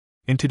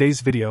In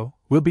today's video,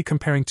 we'll be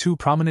comparing two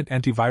prominent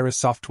antivirus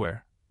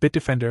software,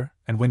 Bitdefender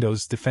and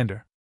Windows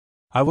Defender.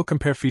 I will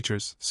compare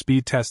features,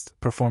 speed test,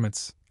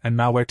 performance, and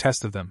malware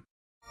test of them.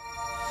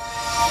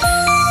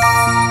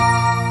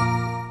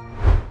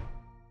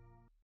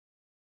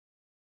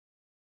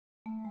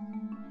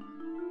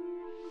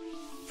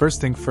 First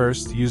thing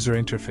first, user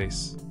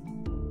interface.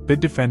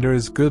 Bitdefender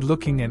is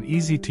good-looking and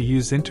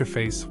easy-to-use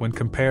interface when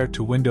compared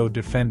to Windows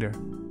Defender.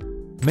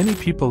 Many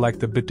people like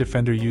the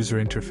Bitdefender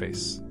user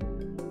interface.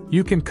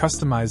 You can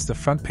customize the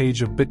front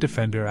page of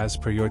Bitdefender as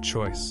per your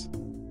choice.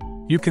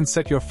 You can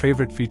set your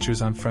favorite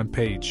features on front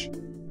page.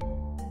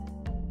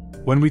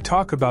 When we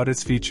talk about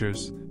its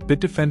features,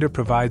 Bitdefender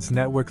provides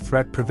network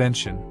threat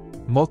prevention,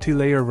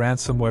 multi-layer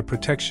ransomware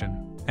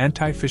protection,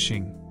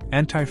 anti-phishing,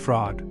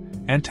 anti-fraud,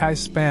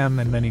 anti-spam,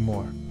 and many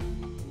more.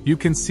 You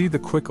can see the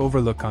quick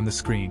overlook on the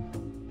screen.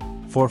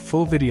 For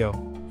full video,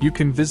 you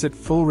can visit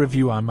full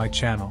review on my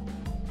channel.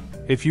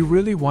 If you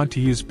really want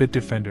to use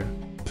Bitdefender,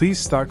 please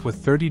start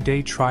with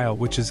 30-day trial,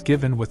 which is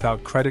given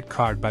without credit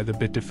card by the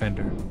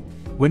Bitdefender.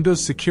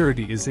 Windows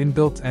Security is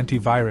inbuilt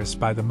antivirus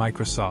by the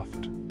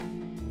Microsoft.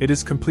 It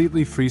is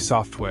completely free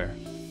software.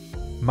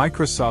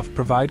 Microsoft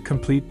provide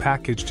complete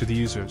package to the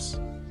users.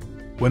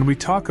 When we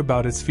talk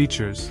about its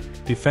features,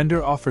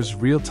 Defender offers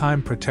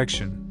real-time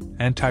protection,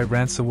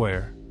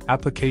 anti-ransomware,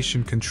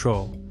 application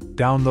control,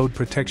 download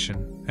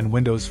protection, and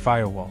Windows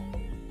firewall.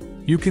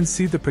 You can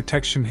see the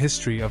protection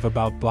history of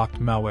about blocked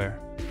malware.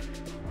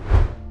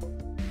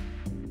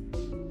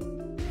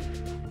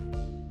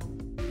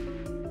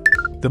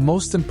 The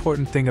most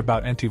important thing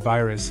about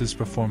antivirus is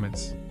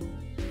performance.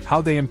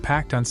 How they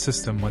impact on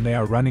system when they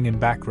are running in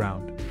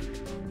background.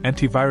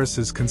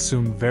 Antiviruses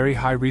consume very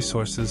high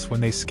resources when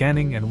they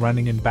scanning and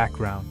running in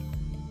background.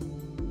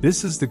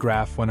 This is the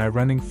graph when I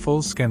running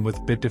full scan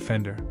with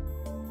Bitdefender.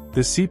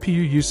 The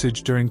CPU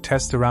usage during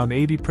test around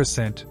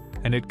 80%,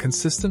 and it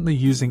consistently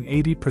using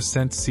 80%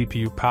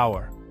 CPU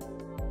power.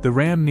 The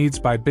RAM needs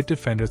by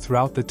Bitdefender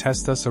throughout the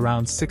test thus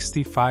around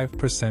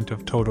 65%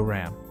 of total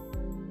RAM.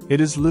 It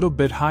is little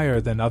bit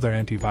higher than other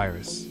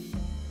antivirus.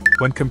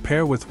 When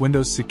compared with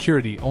Windows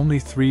Security, only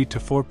 3 to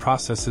 4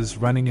 processes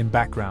running in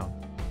background.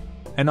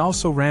 And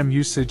also RAM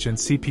usage and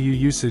CPU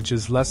usage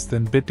is less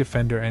than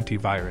Bitdefender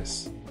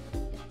antivirus.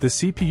 The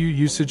CPU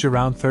usage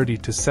around 30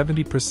 to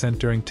 70%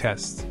 during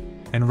test,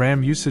 and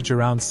RAM usage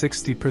around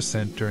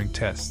 60% during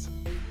test.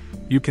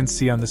 You can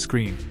see on the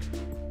screen.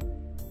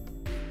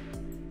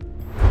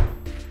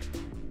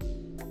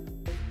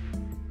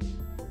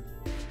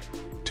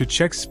 To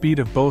check speed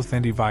of both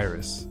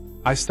antivirus,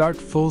 I start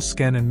full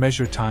scan and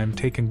measure time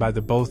taken by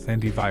the both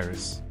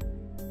antivirus.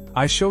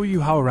 I show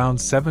you how around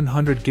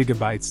 700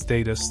 GB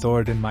data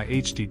stored in my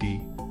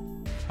HDD.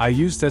 I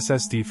used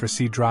SSD for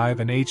C drive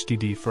and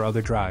HDD for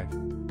other drive.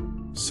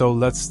 So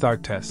let's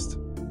start test.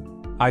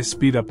 I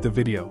speed up the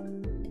video.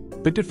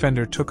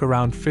 Bitdefender took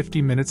around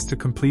 50 minutes to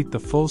complete the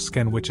full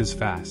scan, which is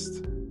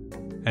fast.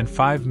 And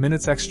 5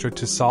 minutes extra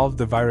to solve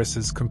the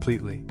viruses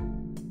completely.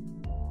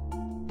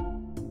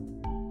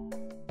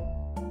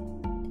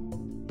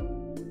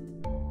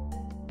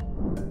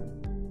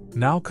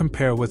 Now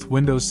compare with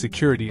Windows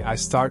Security. I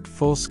start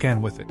full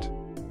scan with it.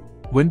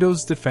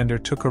 Windows Defender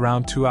took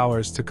around 2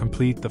 hours to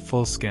complete the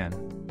full scan,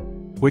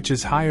 which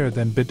is higher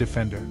than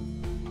Bitdefender.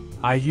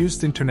 I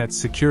used Internet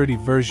Security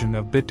version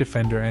of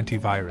Bitdefender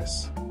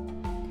antivirus.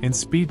 In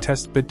speed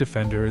test,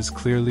 Bitdefender is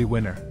clearly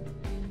winner.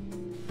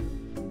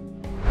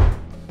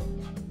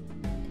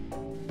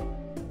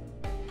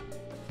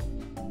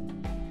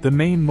 The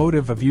main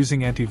motive of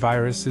using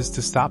antivirus is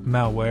to stop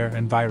malware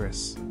and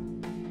virus.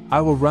 I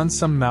will run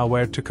some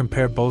malware to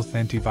compare both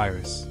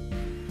antivirus.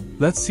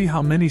 Let's see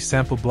how many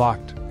sample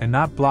blocked and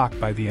not blocked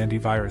by the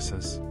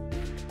antiviruses.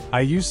 I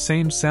use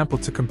same sample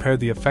to compare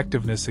the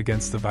effectiveness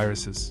against the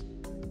viruses.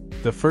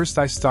 The first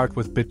I start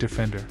with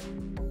Bitdefender.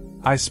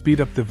 I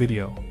speed up the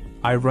video.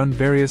 I run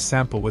various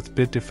sample with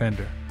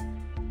Bitdefender.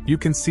 You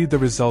can see the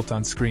result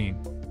on screen.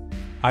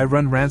 I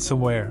run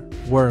ransomware,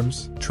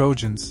 worms,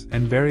 trojans,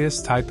 and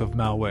various type of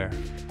malware.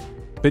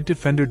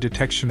 Bitdefender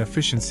detection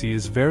efficiency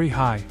is very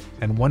high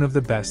and one of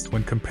the best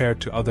when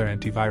compared to other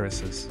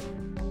antiviruses.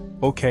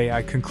 Okay,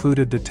 I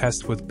concluded the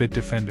test with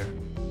Bitdefender.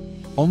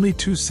 Only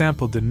 2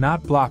 sample did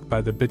not block by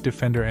the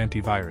Bitdefender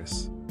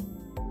antivirus.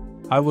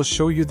 I will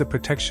show you the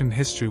protection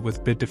history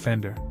with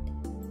Bitdefender.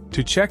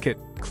 To check it,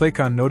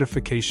 click on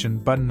notification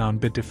button on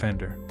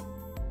Bitdefender.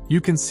 You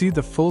can see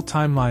the full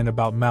timeline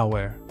about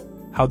malware,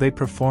 how they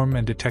perform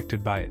and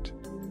detected by it.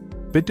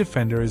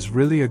 Bitdefender is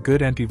really a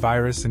good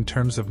antivirus in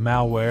terms of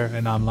malware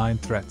and online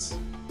threats.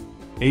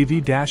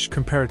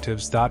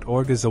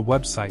 av-comparatives.org is a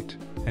website,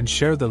 and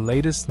share the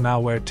latest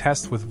malware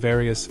test with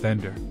various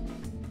vendor.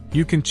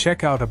 You can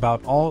check out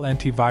about all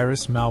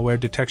antivirus malware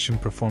detection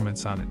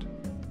performance on it.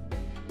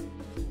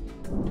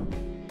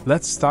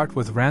 Let's start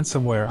with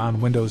ransomware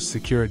on Windows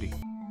Security.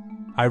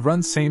 I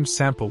run same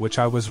sample which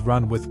I was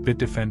run with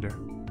Bitdefender.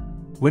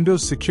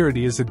 Windows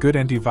Security is a good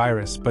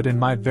antivirus, but in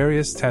my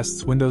various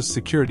tests Windows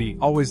Security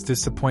always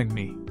disappoint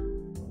me.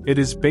 It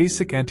is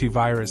basic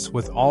antivirus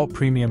with all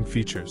premium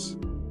features.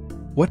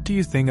 What do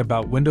you think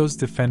about Windows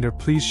Defender?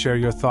 Please share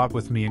your thought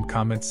with me in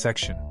comments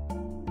section.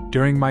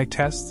 During my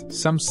test,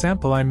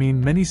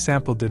 many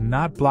sample did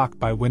not block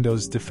by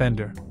Windows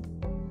Defender.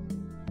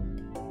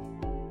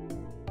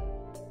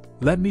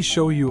 Let me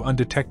show you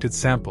undetected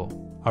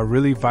sample, are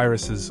really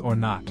viruses or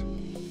not.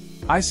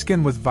 I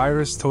scan with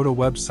Virus Total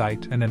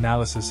website and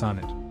analysis on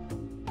it.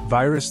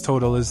 Virus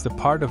Total is the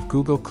part of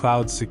Google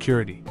Cloud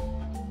Security.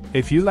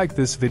 If you like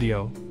this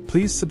video,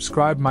 please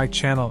subscribe my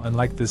channel and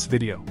like this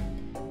video.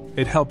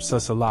 It helps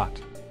us a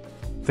lot.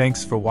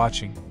 Thanks for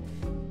watching.